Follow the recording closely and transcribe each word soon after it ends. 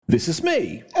This is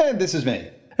me. And this is me.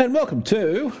 And welcome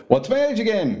to What's My Age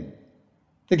Again?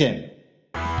 Again.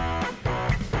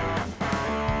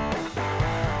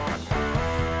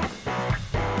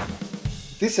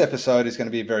 This episode is going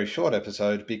to be a very short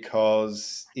episode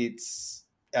because it's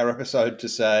our episode to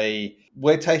say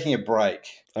we're taking a break.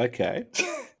 Okay.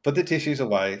 Put the tissues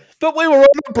away. But we were on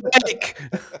a break.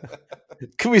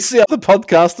 Can we see other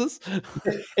podcasters?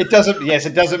 It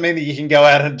doesn't mean that you can go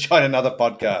out and join another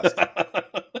podcast.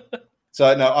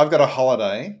 So, no, I've got a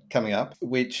holiday coming up,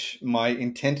 which my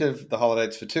intent of the holiday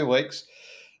is for 2 weeks.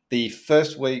 The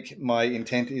first week, my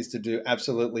intent is to do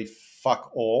absolutely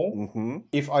fuck all. Mm-hmm.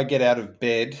 If I get out of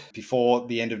bed before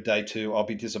the end of day 2, I'll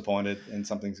be disappointed and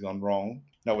something's gone wrong,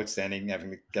 notwithstanding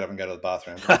having to get up and go to the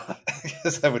bathroom.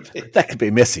 Because that could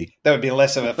be messy. That would be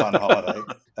less of a fun holiday.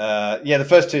 The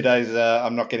first 2 days,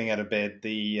 I'm not getting out of bed.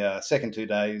 The second 2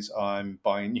 days, I'm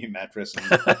buying a new mattress and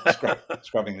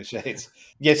scrubbing the sheets.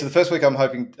 Yeah, so the first week I'm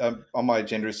hoping on my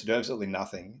agenda is to do absolutely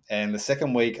nothing. And the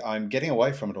second week, I'm getting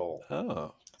away from it all.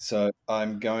 Oh. So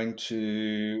I'm going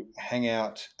to hang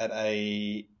out at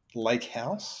a lake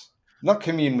house, not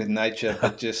commune with nature,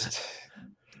 but just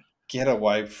get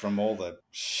away from all the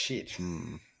shit.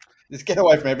 Just get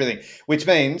away from everything, which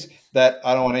means that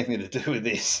I don't want anything to do with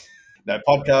this. No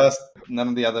podcast, none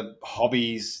of the other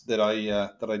hobbies that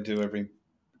I do every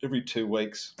 2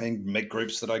 weeks, and make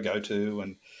groups that I go to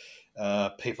and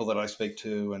people that I speak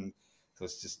to, and so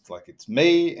it's just like it's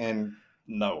me and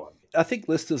no one. I think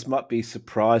listeners might be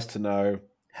surprised to know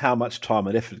how much time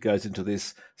and effort goes into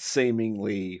this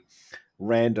seemingly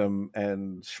random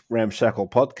and ramshackle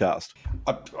podcast.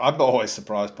 I'm always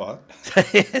surprised by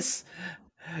it. Yes.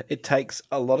 It takes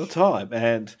a lot of time,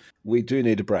 and we do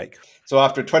need a break. So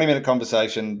after a 20-minute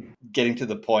conversation, getting to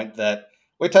the point that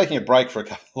we're taking a break for a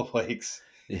couple of weeks,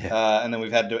 and then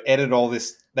we've had to edit all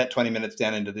that 20 minutes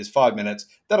down into this 5 minutes,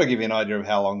 that'll give you an idea of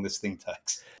how long this thing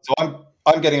takes. So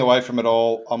I'm getting away from it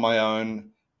all on my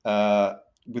own,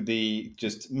 with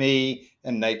just me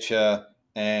and nature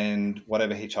and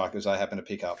whatever hitchhikers I happen to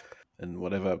pick up. And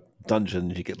whatever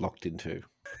dungeons you get locked into.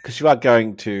 Because you are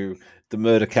going to the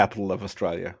murder capital of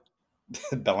Australia.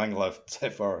 Ballanglo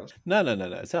State Forest. No,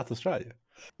 South Australia.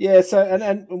 Yeah, so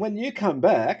and when you come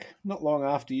back, not long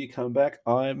after you come back,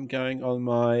 I'm going on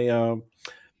my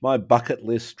my bucket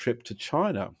list trip to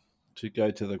China to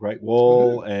go to the Great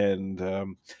Wall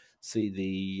and see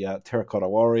the terracotta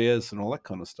warriors and all that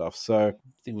kind of stuff. So I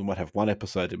think we might have one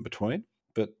episode in between,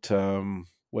 but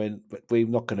we're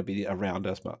not going to be around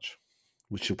as much,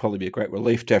 which will probably be a great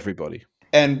relief to everybody.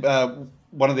 And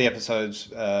one of the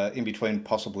episodes in between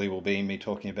possibly will be me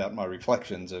talking about my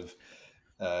reflections of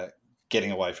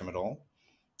getting away from it all,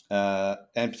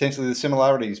 and potentially the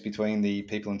similarities between the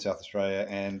people in South Australia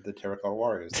and the terracotta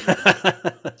warriors.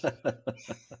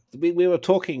 We were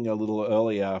talking a little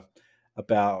earlier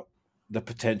about the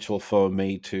potential for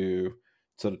me to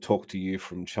sort of talk to you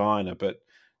from China, but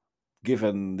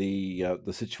given the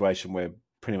situation where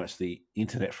pretty much the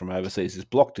internet from overseas is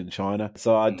blocked in China,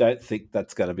 so I don't think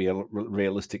that's going to be a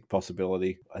realistic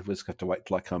possibility. I just have to wait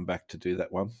till I come back to do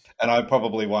that one. And I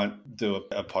probably won't do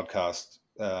a podcast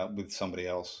with somebody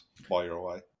else while you're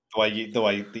away, the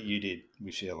way that you did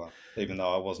with Sheila, even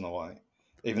though I wasn't away,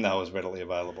 even though I was readily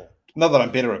available. Not that I'm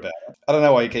bitter about it. I don't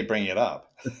know why you keep bringing it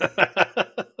up.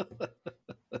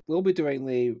 We'll be doing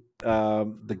the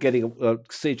getting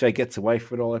CJ Gets Away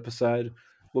from It All episode.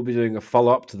 We'll be doing a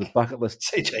follow-up to the bucket list.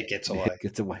 CJ Gets Away.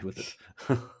 Gets away with it.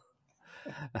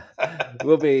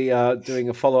 We'll be doing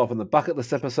a follow-up on the bucket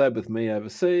list episode with me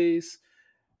overseas.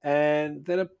 And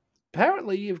then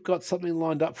apparently you've got something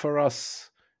lined up for us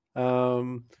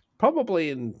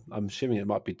probably in, I'm assuming it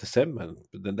might be December,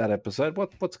 but then that episode.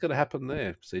 What's going to happen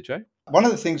there, CJ? One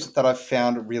of the things that I've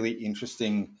found really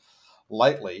interesting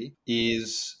lately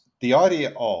is the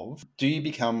idea of, do you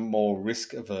become more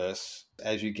risk averse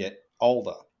as you get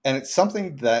older? And it's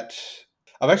something that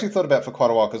I've actually thought about for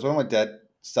quite a while, because when my dad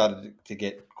started to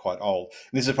get quite old,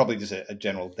 and this is probably just a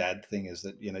general dad thing, is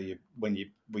that, when you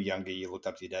were younger, you looked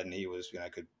up to your dad and he was,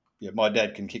 my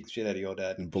dad can kick the shit out of your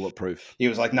dad. And bulletproof. He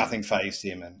was like, nothing fazed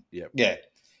him. And yeah.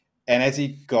 And as he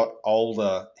got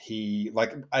older,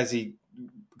 as he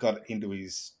got into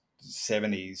his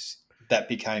 70s, that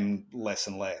became less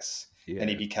and less. Yeah. And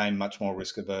he became much more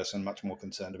risk averse and much more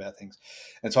concerned about things.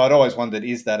 And so I'd always wondered,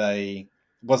 was that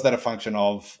a function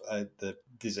of the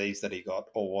disease that he got,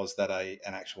 or was that an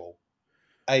actual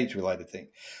age-related thing?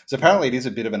 So apparently it is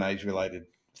a bit of an age-related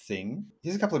thing.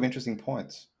 Here's a couple of interesting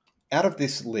points. Out of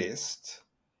this list,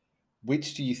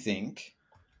 which do you think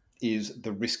is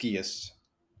the riskiest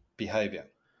behavior?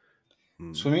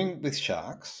 Swimming with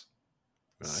sharks,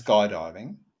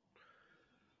 skydiving,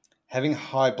 having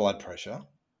high blood pressure,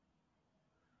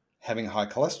 having high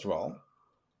cholesterol,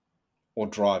 or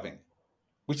driving?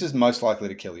 Which is most likely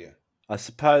to kill you? I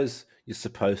suppose you're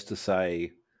supposed to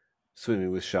say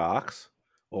swimming with sharks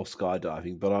or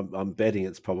skydiving, but I'm betting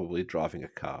it's probably driving a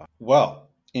car. Well,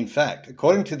 in fact,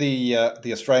 according to the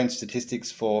Australian statistics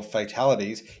for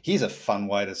fatalities, here's a fun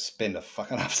way to spend a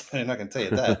fucking afternoon, I can tell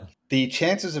you that. The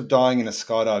chances of dying in a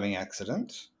skydiving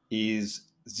accident is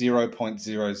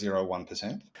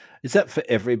 0.001%. Is that for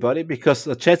everybody? Because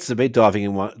the chances of me dying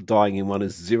in one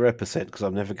is 0% because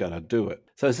I'm never going to do it.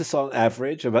 So is this on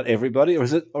average about everybody, or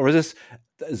is this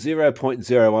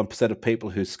 0.01% of people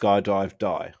who skydive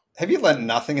die? Have you learned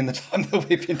nothing in the time that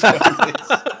we've been doing this?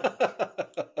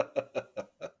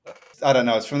 I don't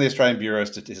know. It's from the Australian Bureau of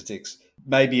Statistics.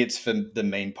 Maybe it's for the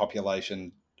mean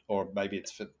population, or maybe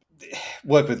it's for...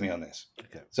 Work with me on this.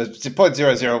 Okay. So it's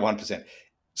 0.001%.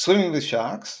 Swimming with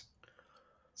sharks,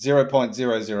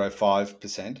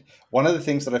 0.005%. One of the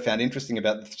things that I found interesting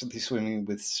about the swimming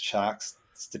with sharks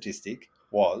statistic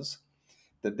was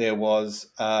that there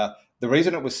was... the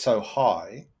reason it was so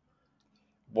high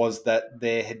was that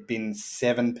there had been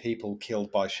 7 people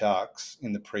killed by sharks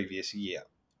in the previous year.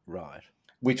 Right.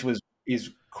 Which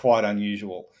is quite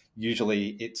unusual. Usually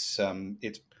it's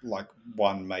like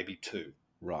 1, maybe 2.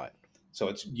 Right. So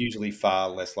it's usually far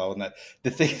less lower than that.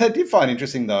 The thing I did find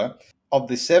interesting, though, of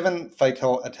the 7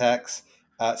 fatal attacks,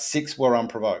 6 were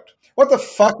unprovoked. What the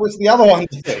fuck was the other one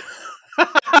doing?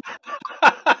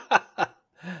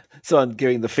 Someone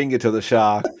giving the finger to the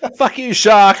shark. Fuck you,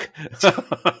 shark.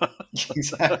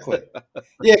 Exactly.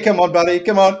 Yeah, come on, buddy.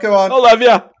 Come on. I love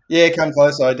you. Yeah, come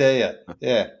close. I dare you.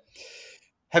 Yeah.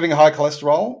 Having a high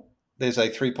cholesterol, there's a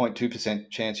 3.2%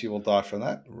 chance you will die from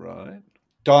that. Right.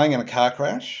 Dying in a car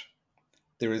crash,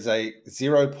 there is a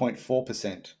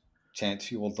 0.4%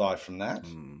 chance you will die from that.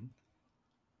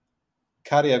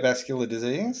 Cardiovascular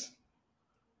disease,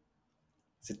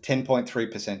 it's a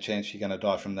 10.3% chance you're going to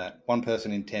die from that. 1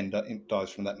 person in 10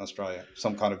 dies from that in Australia,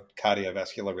 some kind of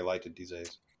cardiovascular related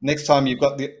disease. Next time you've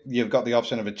got the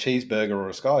option of a cheeseburger or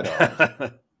a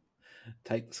skydive.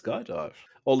 Take the skydive.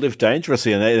 Or live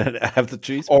dangerously and have the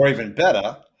cheeseburger. Or even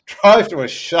better, drive to a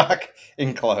shark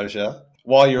enclosure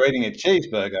while you're eating a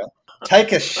cheeseburger.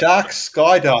 Take a shark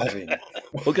skydiving.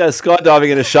 We'll go skydiving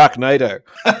in a Sharknado.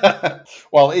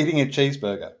 While eating a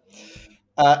cheeseburger.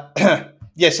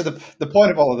 So the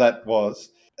point of all of that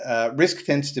was risk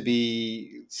tends to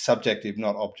be subjective,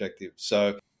 not objective.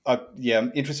 So,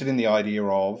 I'm interested in the idea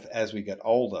of, as we get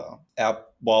older,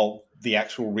 while the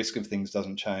actual risk of things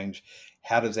doesn't change,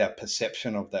 how does our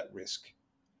perception of that risk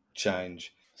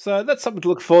change? So that's something to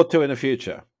look forward to in the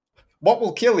future. What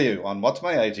will kill you on What's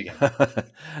My Age Again?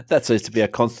 That seems to be a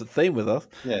constant theme with us.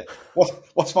 Yeah.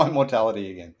 What's my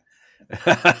mortality again?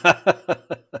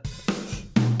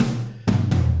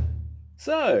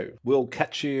 So we'll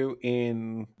catch you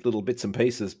in little bits and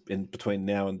pieces in between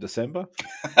now and December.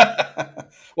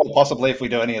 Well, possibly if we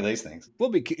do any of these things. We'll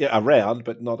be around,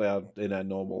 but not in our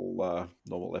normal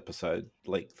episode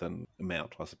length and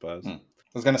amount, I suppose. I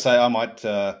was going to say I might,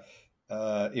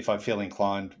 if I feel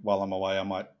inclined while I'm away, I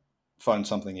might phone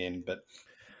something in, but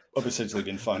I've essentially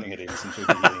been phoning it in since we've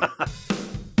been getting it.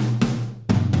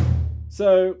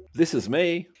 So this is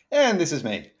me. And this is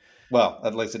me. Well,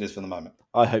 at least it is for the moment.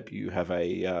 I hope you have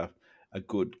a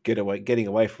good getting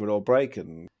away from it all break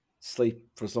and sleep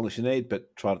for as long as you need,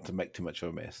 but try not to make too much of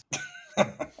a mess.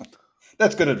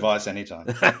 That's good advice anytime.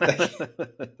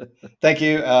 Thank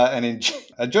you, and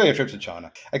enjoy your trip to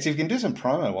China. Actually, you can do some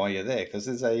promo while you're there, because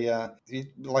there's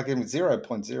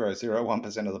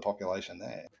 0.001% of the population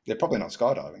there. They're probably not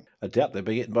skydiving. I doubt they'll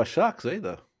be eaten by sharks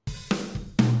either.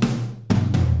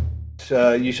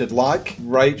 You should like,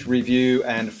 rate, review,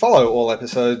 and follow all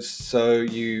episodes so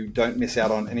you don't miss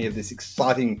out on any of this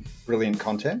exciting, brilliant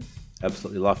content.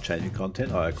 Absolutely life-changing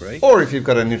content, I agree. Or if you've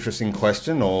got an interesting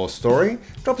question or story,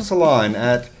 drop us a line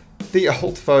at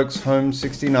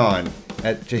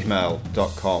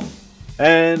theoldfolkshome69@gmail.com.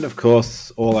 And, of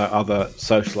course, all our other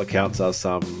social accounts are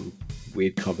some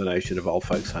weird combination of Old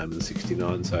Folks Home and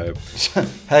 69, so...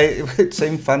 Hey, it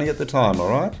seemed funny at the time, all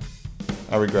right?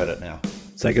 I regret it now.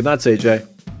 Say goodnight, CJ.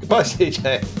 Goodbye,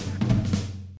 CJ.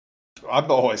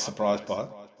 I'm always surprised by it.